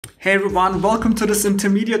Hey everyone, welcome to this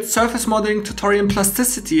intermediate surface modeling tutorial in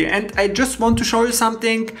Plasticity, and I just want to show you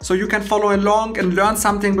something so you can follow along and learn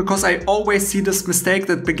something, because I always see this mistake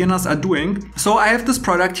that beginners are doing. So I have this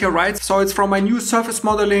product here, right? So it's from my new surface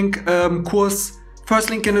modeling course.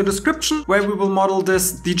 First link in the description, where we will model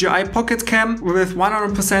this DJI Pocket Cam with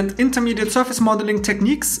 100% intermediate surface modeling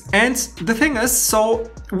techniques. And the thing is, so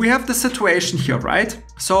we have the situation here, right?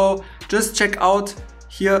 So just check out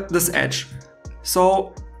here this edge.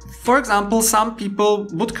 So for example, some people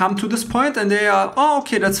would come to this point and they are, oh,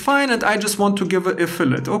 okay, that's fine, and I just want to give it a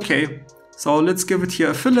fillet. Okay, so let's give it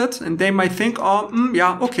here a fillet, and they might think, oh,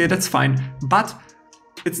 yeah, okay, that's fine. But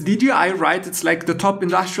it's DJI, right? It's like the top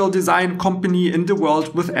industrial design company in the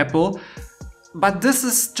world with Apple. But this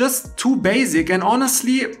is just too basic, and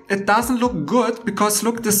honestly, it doesn't look good, because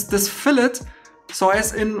look, this fillet, so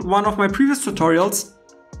as in one of my previous tutorials,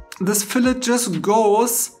 this fillet just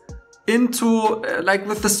goes into like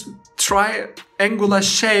with this triangular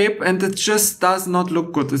shape, and it just does not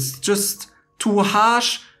look good. It's just too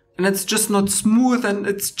harsh, and it's just not smooth, and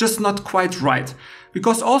it's just not quite right.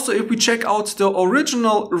 Because also, if we check out the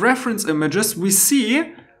original reference images, we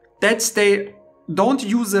see that they don't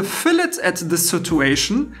use a fillet at this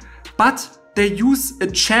situation, but they use a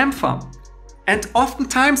chamfer. And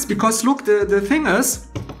oftentimes, because look, the thing is,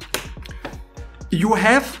 you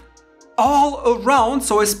have all around,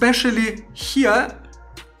 so especially here,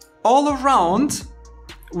 all around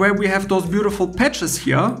where we have those beautiful patches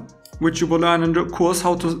here, which you will learn in the course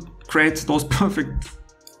how to create those perfect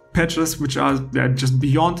patches, which are just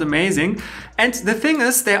beyond amazing. And the thing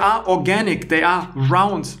is, they are organic, they are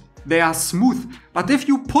round, they are smooth. But if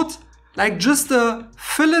you put like just a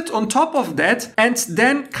fillet on top of that, and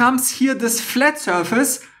then comes here this flat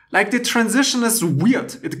surface, like the transition is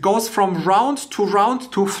weird. It goes from round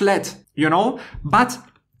to flat, you know? But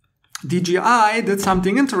DJI did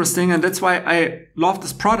something interesting, and that's why I love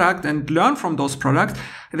this product and learn from those products.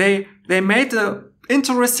 They made a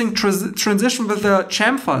interesting transition with the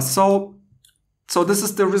chamfers. So this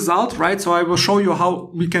is the result, right? So I will show you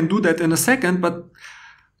how we can do that in a second, but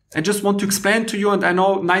I just want to explain to you, and I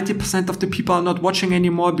know 90% of the people are not watching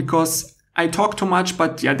anymore because I talk too much,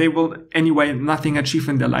 but yeah, they will anyway nothing achieve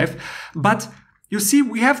in their life. But you see,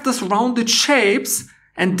 we have this rounded shapes,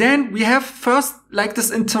 and then we have first like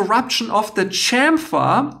this interruption of the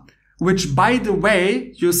chamfer, which, by the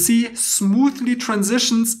way, you see smoothly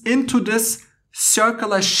transitions into this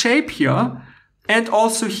circular shape here, and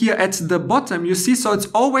also here at the bottom, you see, so it's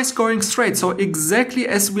always going straight. So exactly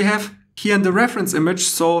as we have here in the reference image,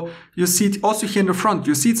 so you see it also here in the front,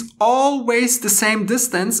 you see it's always the same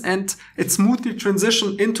distance, and it smoothly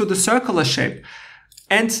transitions into the circular shape.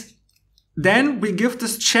 And then we give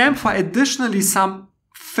this chamfer additionally some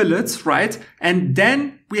fillets, right? And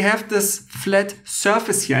then we have this flat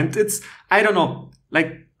surface here, and it's, I don't know,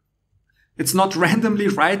 like it's not randomly,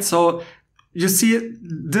 right? So you see,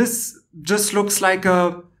 this just looks like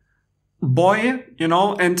a boy, you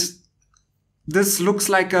know, and this looks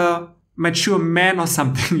like a mature man or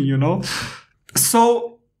something, you know.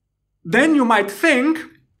 So then you might think,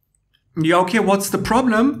 yeah, okay, what's the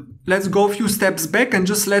problem? Let's go a few steps back and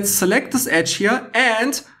just let's select this edge here,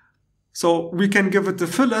 and so we can give it the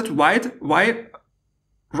fillet, right?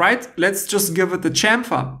 Let's just give it the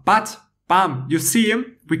chamfer. But bam, you see,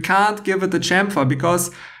 we can't give it the chamfer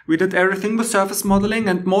because we did everything with surface modeling,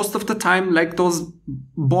 and most of the time, like those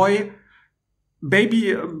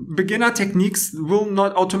baby beginner techniques will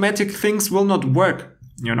not, automatic things will not work,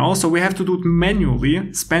 you know? So we have to do it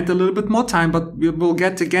manually, spend a little bit more time, but we will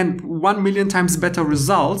get again 1,000,000 times better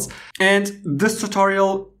results. And this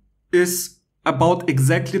tutorial is about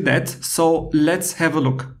exactly that. So let's have a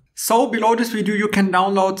look. So below this video, you can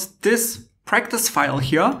download this practice file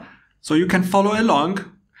here, so you can follow along.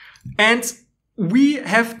 And we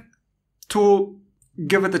have to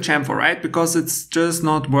give it a chamfer, right? Because it's just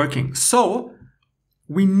not working. So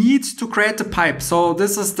we need to create a pipe. So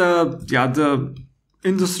this is the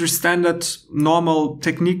industry standard normal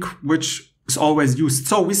technique, which is always used.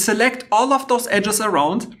 So we select all of those edges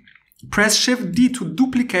around, press Shift D to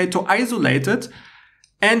duplicate, to isolate it.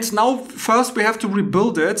 And now first we have to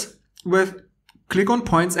rebuild it with click on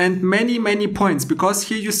points and many points, because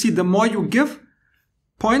here you see the more you give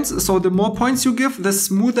points, so the more points you give, the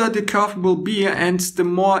smoother the curve will be, and the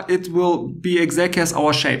more it will be exactly as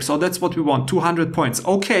our shape. So that's what we want, 200 points.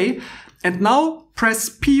 Okay. And now press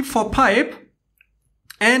P for pipe,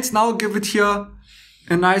 and now give it here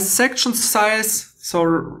a nice section size.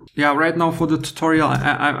 So yeah, right now for the tutorial,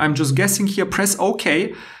 I'm just guessing here, press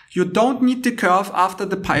OK. You don't need the curve after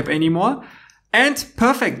the pipe anymore. And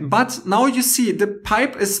perfect. But now you see the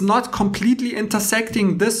pipe is not completely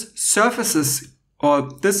intersecting this surfaces or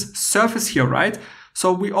this surface here, right?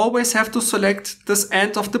 So we always have to select this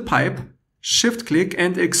end of the pipe, shift click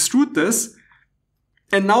and extrude this.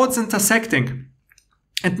 And now it's intersecting.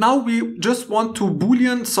 And now we just want to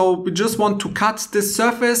boolean. So we just want to cut this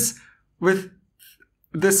surface with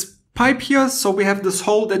this pipe here. So we have this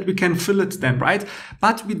hole that we can fill it then, right?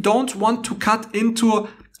 But we don't want to cut into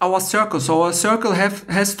our circle. So our circle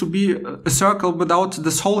has to be a circle without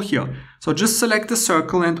this hole here. So just select the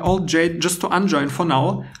circle and Alt J just to unjoin for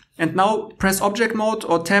now. And now press object mode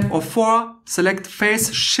or tab F4, select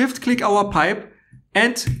face, shift click our pipe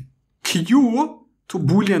and Q to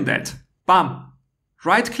boolean that. Bam.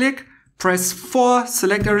 Right click, press 4,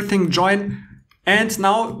 select everything, join. And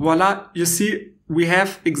now voila, you see we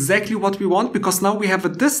have exactly what we want because now we have a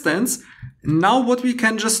distance. Now what we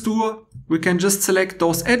can just do, we can just select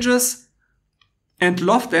those edges and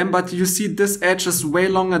loft them, but you see this edge is way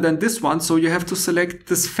longer than this one. So you have to select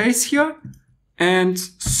this face here and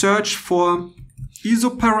search for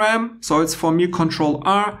isoparam. So it's for me Control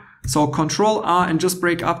R. So Control R and just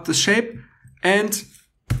break up the shape and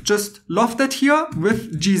just loft that here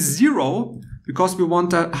with G0 because we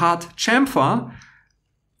want a hard chamfer.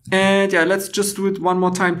 And yeah, let's just do it one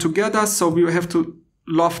more time together. So we have to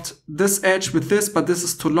loft this edge with this, but this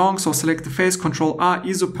is too long. So select the face, Control R,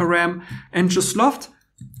 isoparam, and just loft.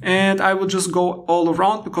 And I will just go all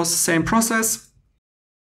around because the same process.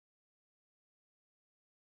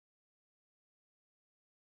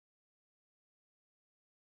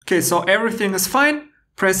 Okay, so everything is fine.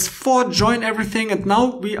 Press 4, join everything, and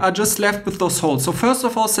now we are just left with those holes. So first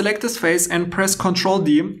of all, select this face and press Ctrl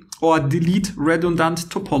D or delete redundant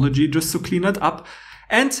topology just to clean it up.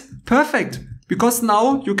 And perfect, because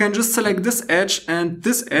now you can just select this edge and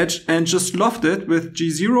just loft it with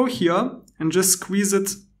G0 here and just squeeze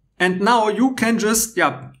it. And now you can just,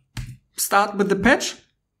 start with the patch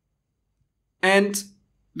and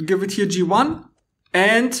give it here G1.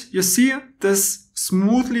 And you see this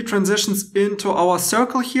smoothly transitions into our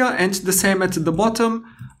circle here and the same at the bottom.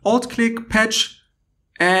 Alt click, patch,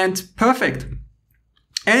 and perfect.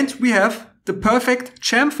 And we have the perfect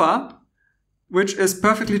chamfer, which is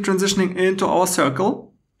perfectly transitioning into our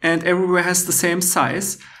circle and everywhere has the same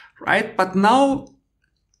size, right? But now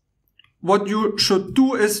what you should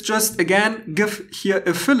do is just again give here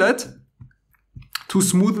a fillet to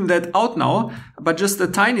smoothen that out now, but just a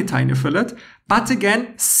tiny fillet. But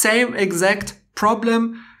again, same exact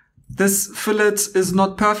problem. This fillet is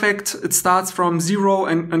not perfect. It starts from 0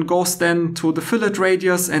 and goes then to the fillet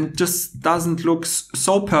radius and just doesn't look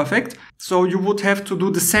so perfect. So you would have to do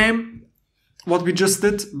the same what we just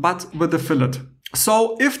did, but with the fillet.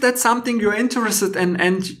 So if that's something you're interested in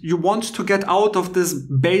and you want to get out of this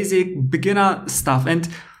basic beginner stuff and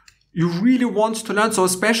you really want to learn, so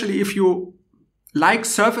especially if you like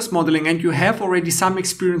surface modeling and you have already some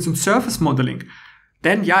experience in surface modeling,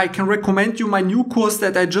 then I can recommend you my new course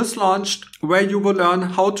that I just launched, where you will learn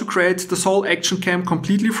how to create this whole action cam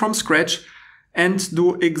completely from scratch and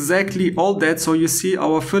do exactly all that. So you see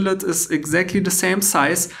our fillet is exactly the same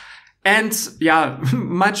size and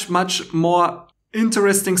much more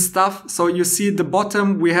interesting stuff. So you see the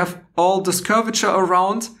bottom, we have all this curvature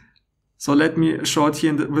around. So let me show it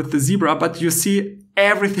here with the zebra, but you see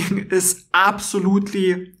everything is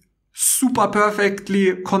absolutely super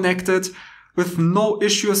perfectly connected with no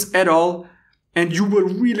issues at all. And you will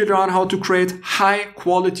really learn how to create high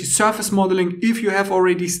quality surface modeling if you have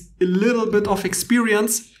already a little bit of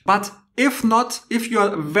experience. But if not, if you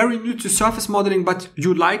are very new to surface modeling, but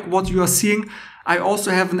you like what you are seeing, I also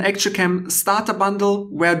have an ActionCam starter bundle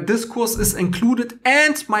where this course is included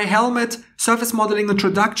and my helmet surface modeling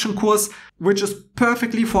introduction course, which is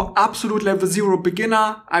perfectly for absolute level 0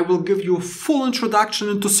 beginner. I will give you a full introduction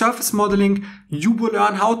into surface modeling. You will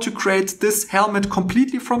learn how to create this helmet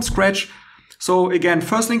completely from scratch. So again,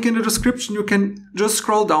 first link in the description, you can just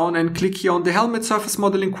scroll down and click here on the helmet surface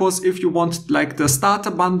modeling course if you want like the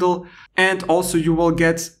starter bundle. And also you will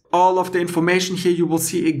get all of the information here. You will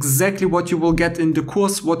see exactly what you will get in the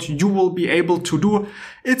course, what you will be able to do.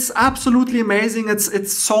 It's absolutely amazing.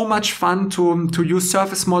 It's so much fun to use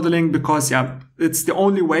surface modeling because it's the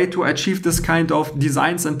only way to achieve this kind of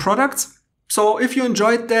designs and products. So if you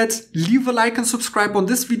enjoyed that, leave a like and subscribe on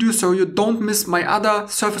this video so you don't miss my other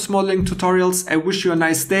surface modeling tutorials. I wish you a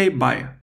nice day. Bye.